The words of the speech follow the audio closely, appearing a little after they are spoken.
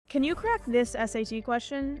Can you crack this SAT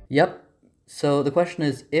question? Yep. So the question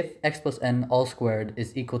is, if x plus n all squared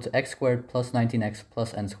is equal to x squared plus 19x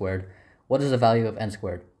plus n squared, what is the value of n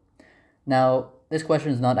squared? Now, this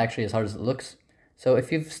question is not actually as hard as it looks. So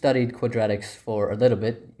if you've studied quadratics for a little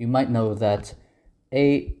bit, you might know that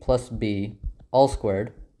a plus b all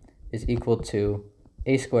squared is equal to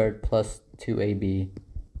a squared plus 2ab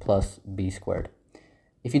plus b squared.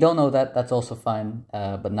 If you don't know that, that's also fine,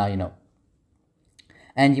 but now you know.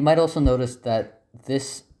 And you might also notice that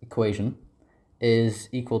this equation is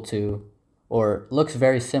equal to, or looks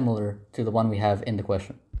very similar to the one we have in the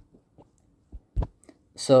question.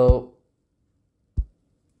 So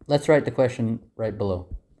let's write the question right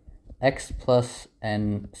below. X plus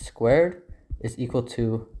n squared is equal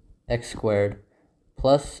to x squared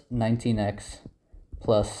plus 19x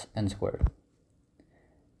plus n squared.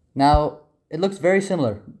 Now, it looks very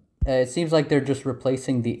similar. It seems like they're just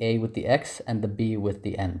replacing the a with the x and the b with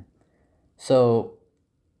the n. So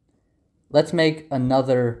let's make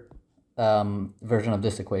another version of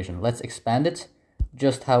this equation. Let's expand it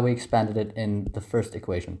just how we expanded it in the first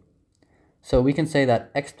equation. So we can say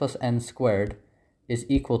that x plus n squared is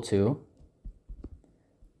equal to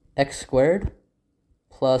x squared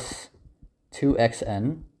plus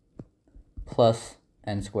 2xn plus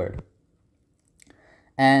n squared.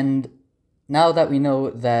 And now that we know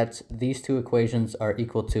that these two equations are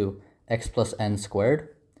equal to x plus n squared,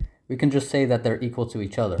 we can just say that they're equal to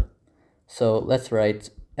each other. So let's write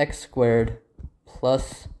x squared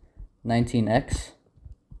plus 19x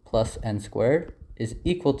plus n squared is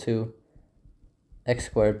equal to x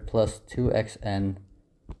squared plus 2xn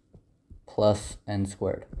plus n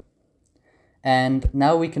squared. And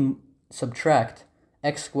now we can subtract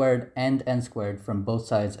x squared and n squared from both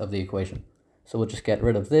sides of the equation. So we'll just get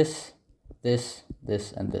rid of this, this,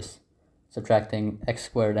 and this, subtracting x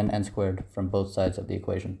squared and n squared from both sides of the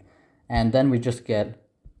equation. And then we just get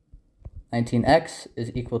 19x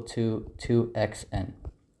is equal to 2xn.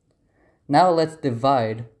 Now let's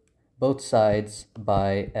divide both sides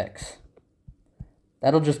by x.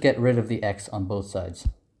 That'll just get rid of the x on both sides.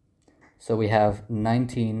 So we have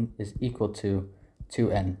 19 is equal to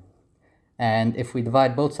 2n. And if we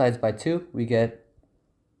divide both sides by 2, we get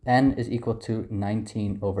n is equal to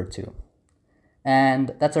 19 over 2.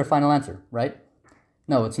 And that's our final answer, right?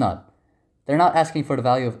 No, it's not. They're not asking for the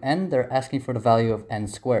value of n, they're asking for the value of n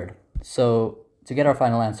squared. So to get our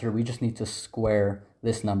final answer, we just need to square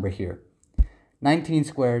this number here. 19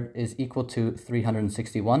 squared is equal to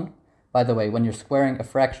 361. By the way, when you're squaring a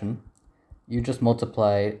fraction, you just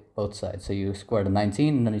multiply both sides. So you square the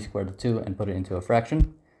 19, and then you square the 2 and put it into a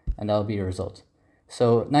fraction, and that'll be your result.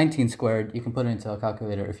 So 19 squared, you can put it into a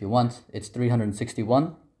calculator if you want. It's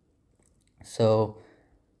 361. So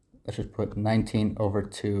let's just put 19 over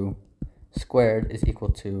 2 squared is equal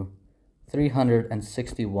to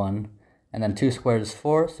 361. And then 2 squared is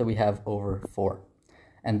 4, so we have over 4.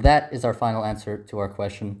 And that is our final answer to our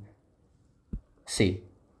question C.